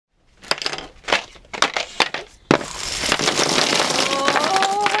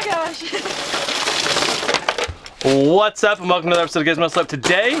What's up and welcome to another episode of GizmoSlip.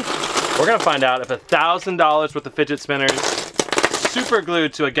 Today, we're gonna find out if $1,000 worth of fidget spinners super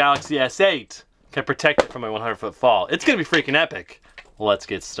glued to a Galaxy S8 can protect it from a 100-foot fall. It's gonna be freaking epic. Let's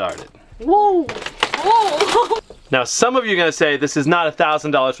get started. Whoa! Whoa! Now, some of you are gonna say this is not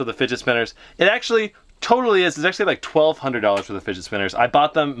 $1,000 worth of fidget spinners. It actually totally is. It's actually like $1,200 worth of fidget spinners. I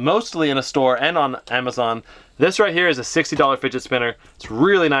bought them mostly in a store and on Amazon. This right here is a $60 fidget spinner. It's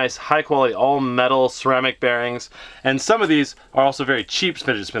really nice, high quality, all metal, ceramic bearings. And some of these are also very cheap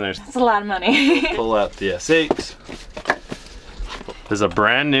fidget spinners. That's a lot of money. Pull out the S8. This is a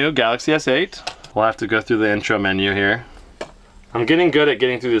brand new Galaxy S8. We'll have to go through the intro menu here. I'm getting good at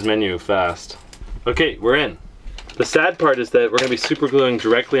getting through this menu fast. Okay, we're in. The sad part is that we're gonna be super gluing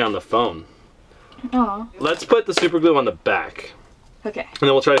directly on the phone. Aww. Let's put the super glue on the back. Okay. And then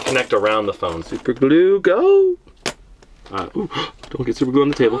we'll try to connect around the phone. Super glue, go! Ooh, don't get super glue on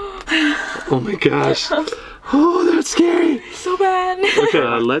the table. Oh my gosh. Oh, that's scary. So bad. Okay,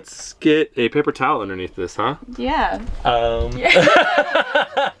 let's get a paper towel underneath this, huh? Yeah.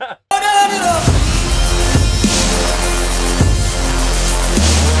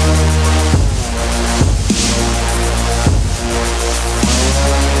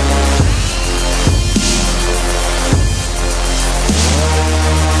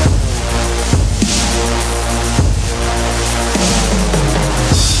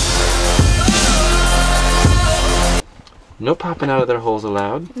 No popping out of their holes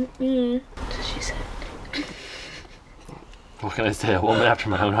allowed. Mm-mm. That's what she said. What can I say? A woman after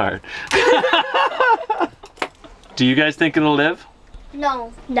my own heart. Do you guys think it'll live?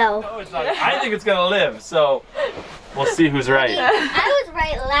 No. No. No, it's not. I think it's gonna live, so we'll see who's right. I was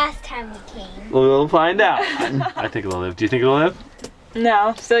right last time we came. We'll find out. I think it'll live. Do you think it'll live?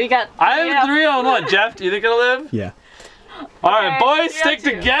 No. So you got. I have 3 on 1. Jeff, do you think it'll live? Yeah. Alright, boys, Yeah, stick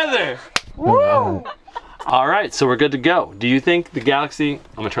 2. together. Woo! Alright, so we're good to go. Do you think the Galaxy...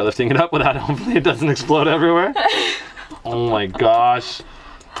 I'm gonna try lifting it up without, hopefully it doesn't explode everywhere. Oh my gosh.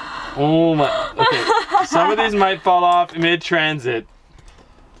 Oh my... Okay, some of these might fall off mid-transit.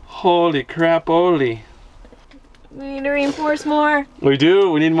 Holy crap, holy. We need to reinforce more. We do,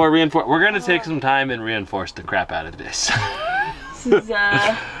 we need more reinforce. We're gonna take some time and reinforce the crap out of this. This is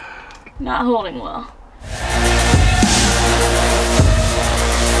not holding well.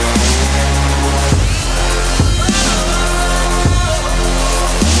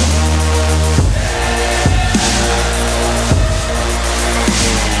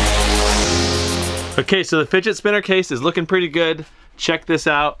 Okay, so the fidget spinner case is looking pretty good. Check this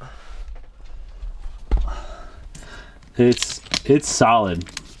out. It's solid.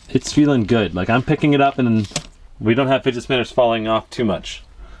 It's feeling good. Like, I'm picking it up and we don't have fidget spinners falling off too much,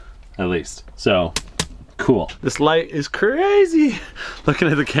 at least. So, cool. This light is crazy. Looking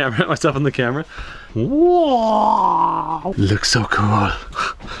at the camera, myself on the camera. Whoa! Looks so cool.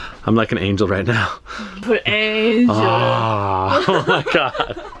 I'm like an angel right now. Put angel. Oh my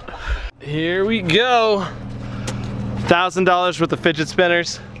god. Here we go. $1,000 worth of fidget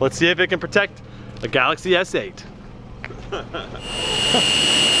spinners. Let's see if it can protect a Galaxy S8.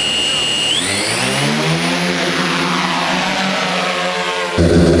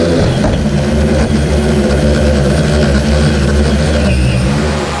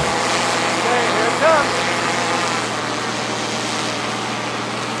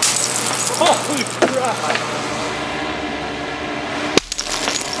 Holy crap!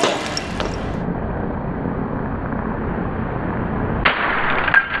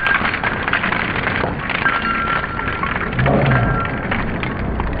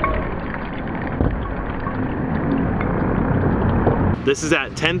 This is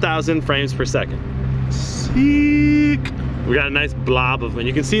at 10,000 frames per second. Sick! We got a nice blob of, and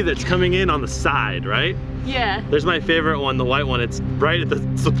you can see that it's coming in on the side, right? Yeah. There's my favorite one, the white one. It's right at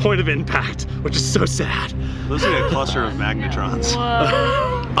it's the point of impact, which is so sad. Looks like a cluster of magnetrons.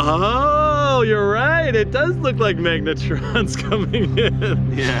 Whoa. Oh, you're right. It does look like magnetrons coming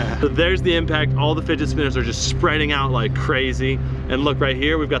in. Yeah. So there's the impact. All the fidget spinners are just spreading out like crazy. And look right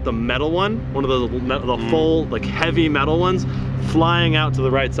here, we've got the metal one of the full, like heavy metal ones, flying out to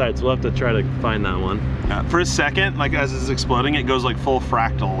the right side. So we'll have to try to find that one. Yeah, for a second, like as it's exploding, it goes like full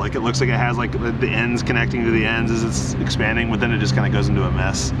fractal. Like it looks like it has like the ends connecting to the ends as it's expanding, but then it just kind of goes into a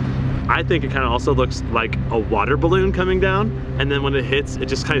mess. I think it kind of also looks like a water balloon coming down, and then when it hits, it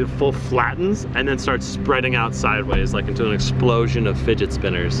just kind of full flattens and then starts spreading out sideways, like into an explosion of fidget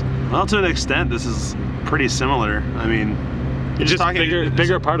spinners. Well, to an extent, this is pretty similar. I mean, It's just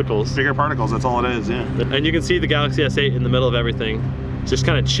bigger particles. Bigger particles, that's all it is, yeah. And you can see the Galaxy S8 in the middle of everything. Just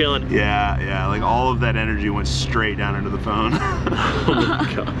kind of chilling. Yeah, like all of that energy went straight down into the phone. Oh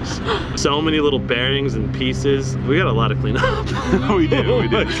my gosh. So many little bearings and pieces. We got a lot to clean up. we do. Oh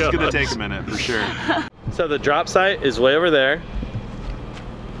my It's gonna take a minute for sure. So the drop site is way over there.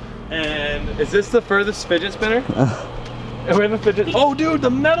 And is this the furthest fidget spinner? And we have a fidget. Oh dude, the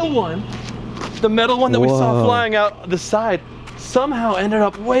metal one. The metal one that we saw flying out the side somehow ended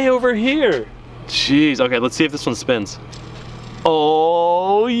up way over here. Jeez, okay, let's see if this one spins.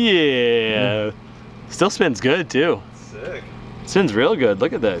 Oh yeah. Still spins good too. Sick. Spins real good,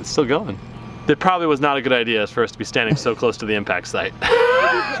 look at that, it's still going. It probably was not a good idea for us to be standing so close to the impact site.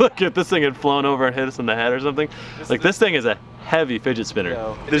 Look, if this thing had flown over and hit us in the head or something. Like this thing is a heavy fidget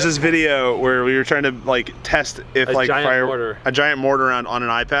spinner. There's this video where we were trying to like test if A like giant mortar on an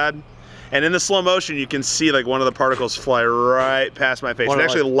iPad. And in the slow motion, you can see like one of the particles fly right past my face. It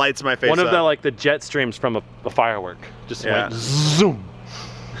actually lights my face up. One of the like the jet streams from a firework. Just went zoom.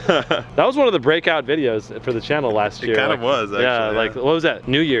 That was one of the breakout videos for the channel last year. It kind of was, actually. Yeah, like what was that?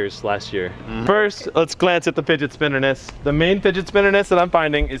 New Year's last year. First, let's glance at the fidget spinnerness. The main fidget spinnerness that I'm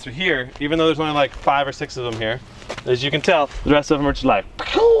finding is here, even though there's only like 5 or 6 of them here. As you can tell, the rest of them are just like,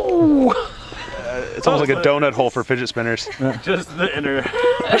 it's almost like a donut hole for fidget spinners. just the inner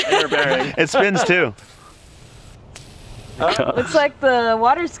bearing. It spins too. Looks like the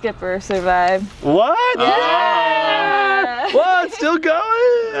water skipper survived. What? Yeah! What? It's still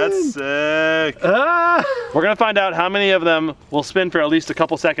going? That's sick. We're gonna find out how many of them will spin for at least a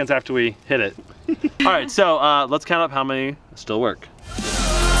couple seconds after we hit it. All right, so let's count up how many still work.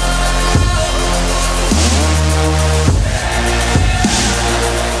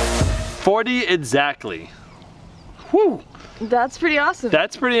 40 exactly. Whew. That's pretty awesome.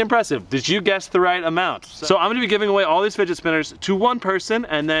 That's pretty impressive. Did you guess the right amount? So I'm gonna be giving away all these fidget spinners to one person,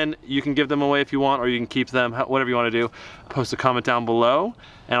 and then you can give them away if you want, or you can keep them, whatever you wanna do. Post a comment down below,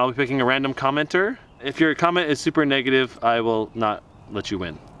 and I'll be picking a random commenter. If your comment is super negative, I will not let you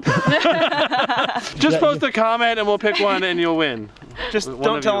win. Just post a comment and we'll pick one and you'll win. Just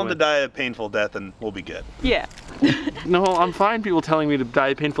don't tell them to die a painful death and we'll be good. Yeah. No, I'm fine people telling me to die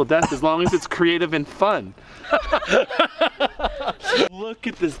a painful death as long as it's creative and fun. Look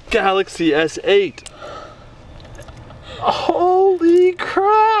at this Galaxy S8. Holy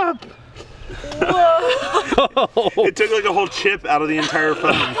crap! Whoa! It took like a whole chip out of the entire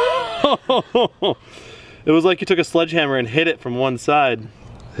phone. It was like you took a sledgehammer and hit it from one side.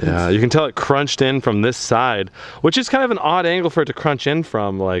 Yeah, you can tell it crunched in from this side, which is kind of an odd angle for it to crunch in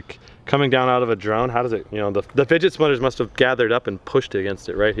from, like coming down out of a drone. How does it, you know, the fidget spinners must have gathered up and pushed against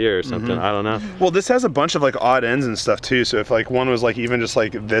it right here or something. I don't know. Well, this has a bunch of like odd ends and stuff too. So if like one was like even just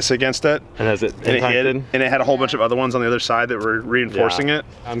like this against it, and as it and it hit, and it had a whole bunch of other ones on the other side that were reinforcing it.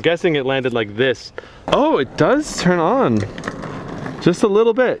 I'm guessing it landed like this. Oh, it does turn on, just a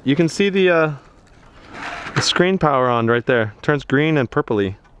little bit. You can see the screen power on right there. Turns green and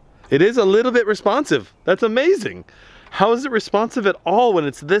purpley. It is a little bit responsive. That's amazing. How is it responsive at all when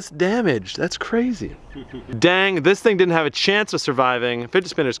it's this damaged? That's crazy. Dang, this thing didn't have a chance of surviving.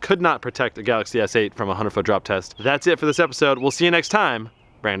 Fidget spinners could not protect a Galaxy S8 from a 100-foot drop test. That's it for this episode. We'll see you next time.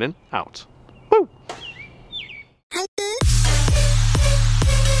 Brandon, out. Woo!